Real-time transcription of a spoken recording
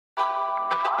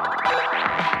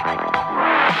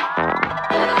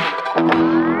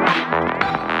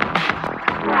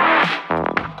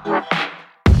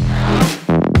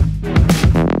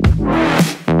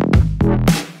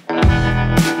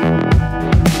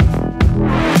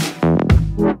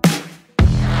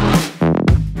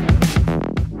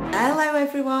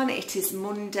It is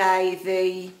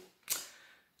Monday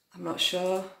I'm not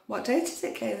sure, what date is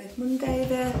it, Kaylee? Monday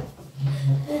the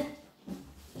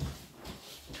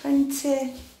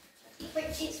 20... But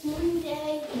it's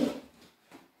Monday.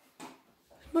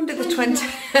 Monday the 20...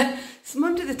 It's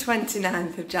Monday the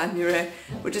 29th of January.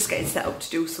 We're just getting set up to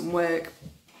do some work.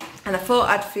 And I thought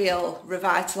I'd feel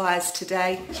revitalised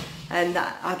today and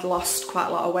that I'd lost quite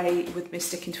a lot of weight with me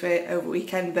sticking to it over the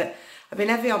weekend, but I've been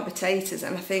heavy on potatoes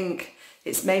and I think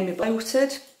it's made me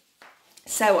bloated.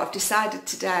 So I've decided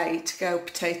today to go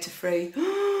potato free,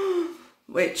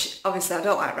 which obviously I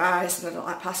don't like rice and I don't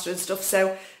like pasta and stuff,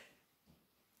 so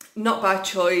not by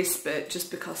choice but just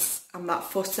because I'm that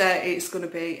fussy, it's going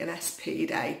to be an SP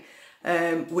day,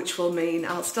 which will mean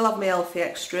I'll still have my healthy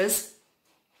extras,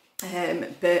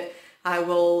 but I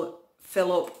will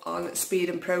fill up on speed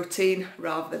and protein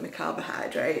rather than my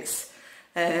carbohydrates.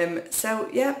 So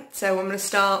yeah, so I'm going to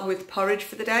start with porridge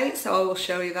for the day, so I will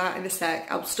show you that in a sec.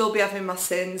 I'll still be having my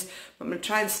sins, but I'm going to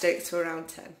try and stick to around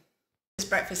 10. This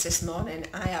breakfast this morning,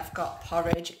 I have got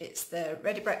porridge. It's the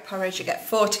Ready Break porridge. You get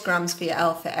 40 grams for your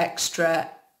Healthy Extra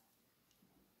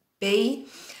B.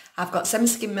 I've got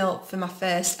semi-skim milk for my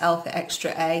first Healthy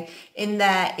Extra A. In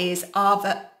there is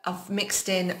I've mixed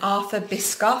in half a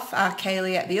Biscoff,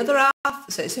 Kaylee at the other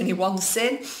half, so it's only one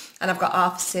sin, and I've got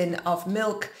half a sin of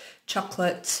milk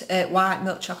chocolate, white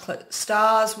milk chocolate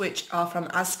stars, which are from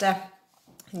Asda.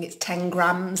 I think it's 10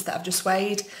 grams that I've just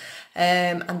weighed,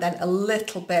 and then a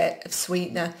little bit of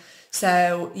sweetener.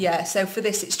 So yeah, so for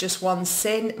this it's just one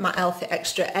sin, my Healthy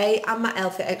Extra A and my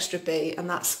Healthy Extra B, and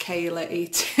that's Kayla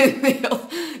eating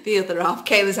the other half.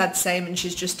 Kayla's had the same and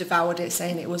she's just devoured it,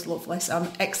 saying it was lovely, so I'm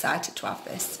excited to have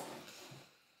this.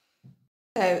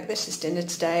 So this is dinner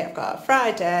today. I've got a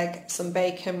fried egg, some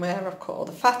bacon where I've cut all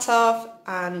the fat off,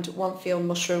 and one field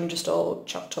mushroom just all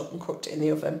chopped up and cooked in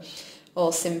the oven,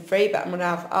 all sin free, but I'm going to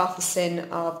have half a sin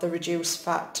of the reduced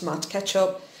fat tomato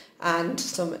ketchup and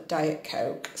some Diet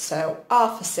Coke. So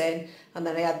half a sin, and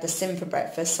then I had the sin for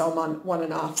breakfast, so I'm on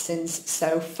 1.5 sins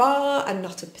so far and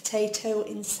not a potato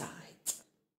inside.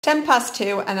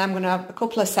 2:10 and I'm going to have a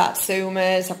couple of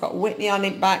satsumas. I've got Whitney on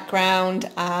in background,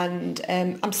 and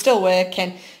I'm still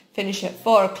working. Finish at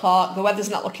 4 o'clock. The weather's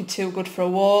not looking too good for a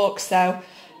walk, so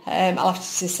I'll have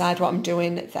to decide what I'm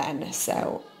doing then.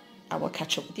 So I will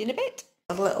catch up with you in a bit.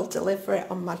 A little delivery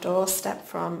on my doorstep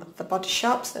from the Body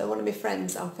Shop. So one of my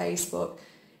friends on Facebook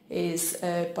is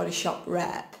a Body Shop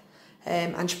rep,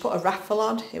 and she put a raffle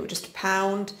on. It was just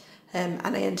 £1, and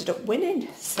I ended up winning.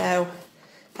 So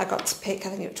I got to pick, I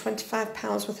think it was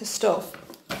 £25 worth of stuff,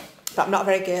 but I'm not a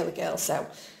very girly girl, so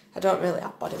I don't really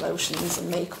have body lotions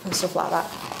and makeup and stuff like that.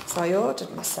 So I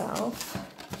ordered myself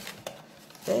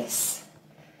this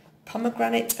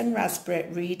pomegranate and raspberry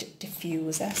reed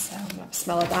diffuser, so I'm going to have a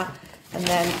smell of that, and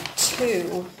then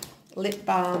 2 lip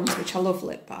balms, which I love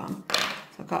lip balm.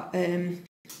 So I've got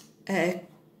a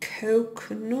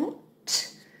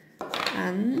coconut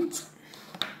and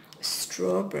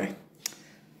strawberry.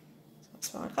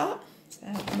 What I got. So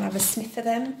I'm going to have a sniff of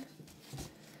them.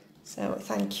 So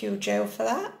thank you, Joe, for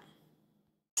that.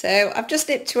 So I've just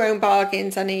nipped 2 Own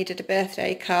Bargains. I needed a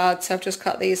birthday card, so I've just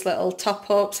got these little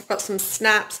top-ups. I've got some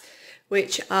snaps,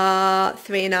 which are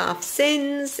 3.5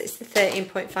 sins. It's the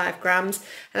 13.5 grams.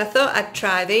 And I thought I'd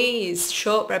try these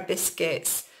shortbread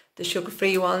biscuits, the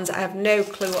sugar-free ones. I have no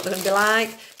clue what they're going to be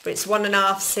like, but it's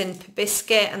 1.5 sin per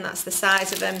biscuit, and that's the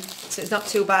size of them, so it's not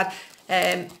too bad.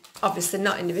 Obviously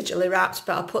not individually wrapped,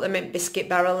 but I'll put them in biscuit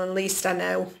barrel, and at least I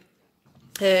know.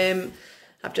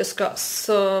 I've just got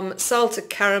some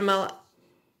salted caramel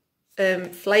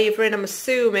flavouring. I'm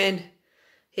assuming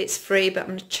it's free, but I'm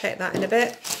going to check that in a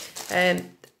bit.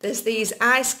 There's these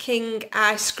Ice King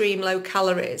ice cream, low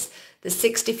calories. There's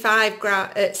 65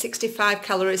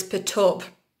 calories per tub.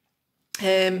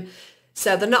 So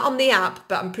they're not on the app,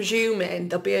 but I'm presuming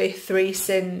there'll be 3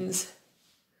 sins.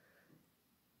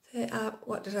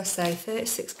 What did I say?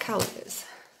 36 calories.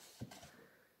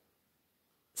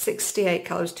 68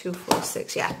 calories,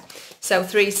 246, yeah. So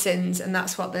 3 sins, and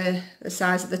that's what the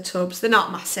size of the tubs. They're not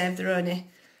massive, they're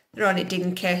only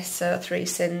dinky, so 3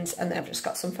 sins, and then I've just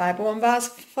got some Fibre One bars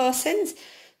for 4 sins.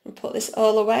 I'll put this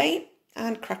all away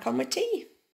and crack on with tea.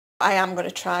 I am going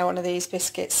to try one of these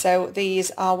biscuits. So these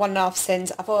are 1.5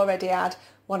 sins. I've already had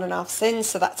 1.5 sins,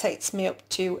 so that takes me up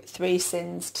to 3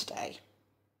 sins today.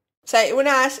 So it was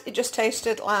nice, it just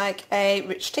tasted like a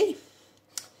rich tea.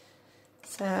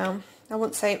 So I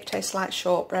wouldn't say it tastes like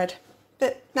shortbread,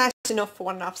 but nice enough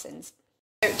for 1.5 cents.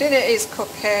 So dinner is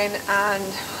cooking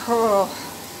and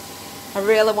I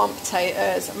really want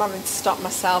potatoes. I'm having to stop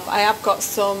myself. I have got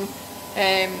some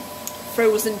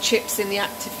frozen chips in the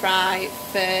active fry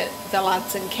for the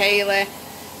lads and Kaylee.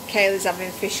 Kaylee's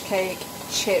having fish cake,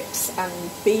 chips and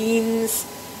beans,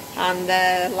 and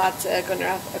the lads are going to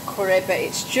have a curry, but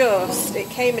it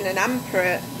came in an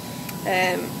hamper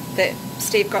that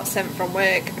Steve got sent from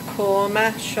work, a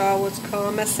korma, Shorewood's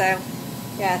korma, so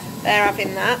yeah, they're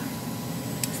having that,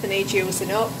 so they need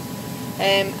using up.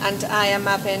 And I am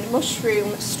having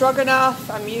mushroom stroganoff.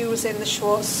 I'm using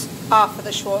half of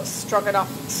the Schwartz stroganoff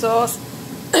sauce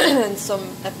and some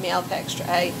of my Alpha Extra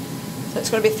A. So it's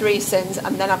going to be 3 sins,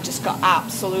 and then I've just got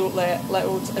absolutely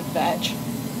loads of veg.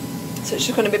 So it's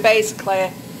just going to be basically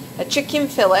a chicken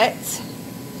fillet,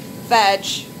 veg,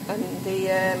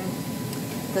 and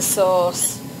the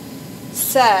sauce.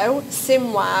 So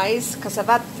sin-wise, because I've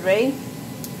had 3,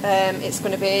 it's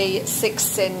going to be 6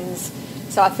 sins.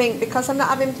 So I think because I'm not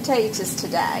having potatoes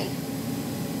today,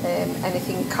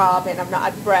 anything carving, I've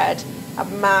not had bread, I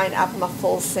might have my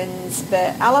full sins,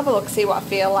 but I'll have a look, see what I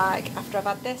feel like after I've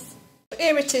had this.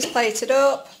 Here it is plated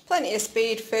up, plenty of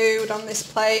speed food on this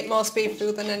plate, more speed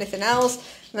food than anything else.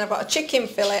 And then I've got a chicken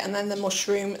fillet and then the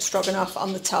mushroom stroganoff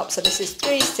on the top. So this is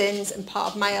 3 sins and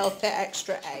part of my Alpha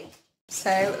Extra A.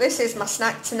 So this is my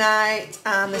snack tonight,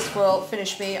 and this will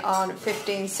finish me on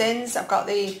 15 sins. I've got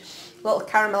the little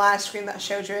caramel ice cream that I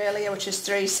showed you earlier, which is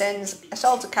 3 sins. A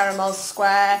salted caramel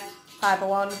square,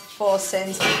 501, 4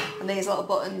 sins, and these little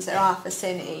buttons are half a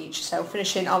sin each. So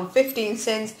finishing on 15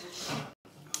 sins.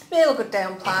 Real good day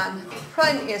on plan,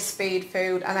 plenty of speed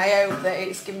food, and I hope that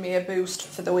it's given me a boost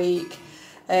for the week.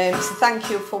 So thank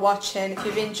you for watching. If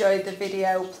you've enjoyed the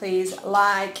video, please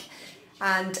like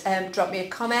and drop me a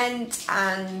comment,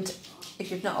 and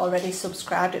if you've not already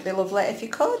subscribed, it'd be lovely if you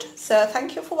could. So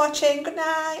thank you for watching. Good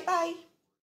night. Bye.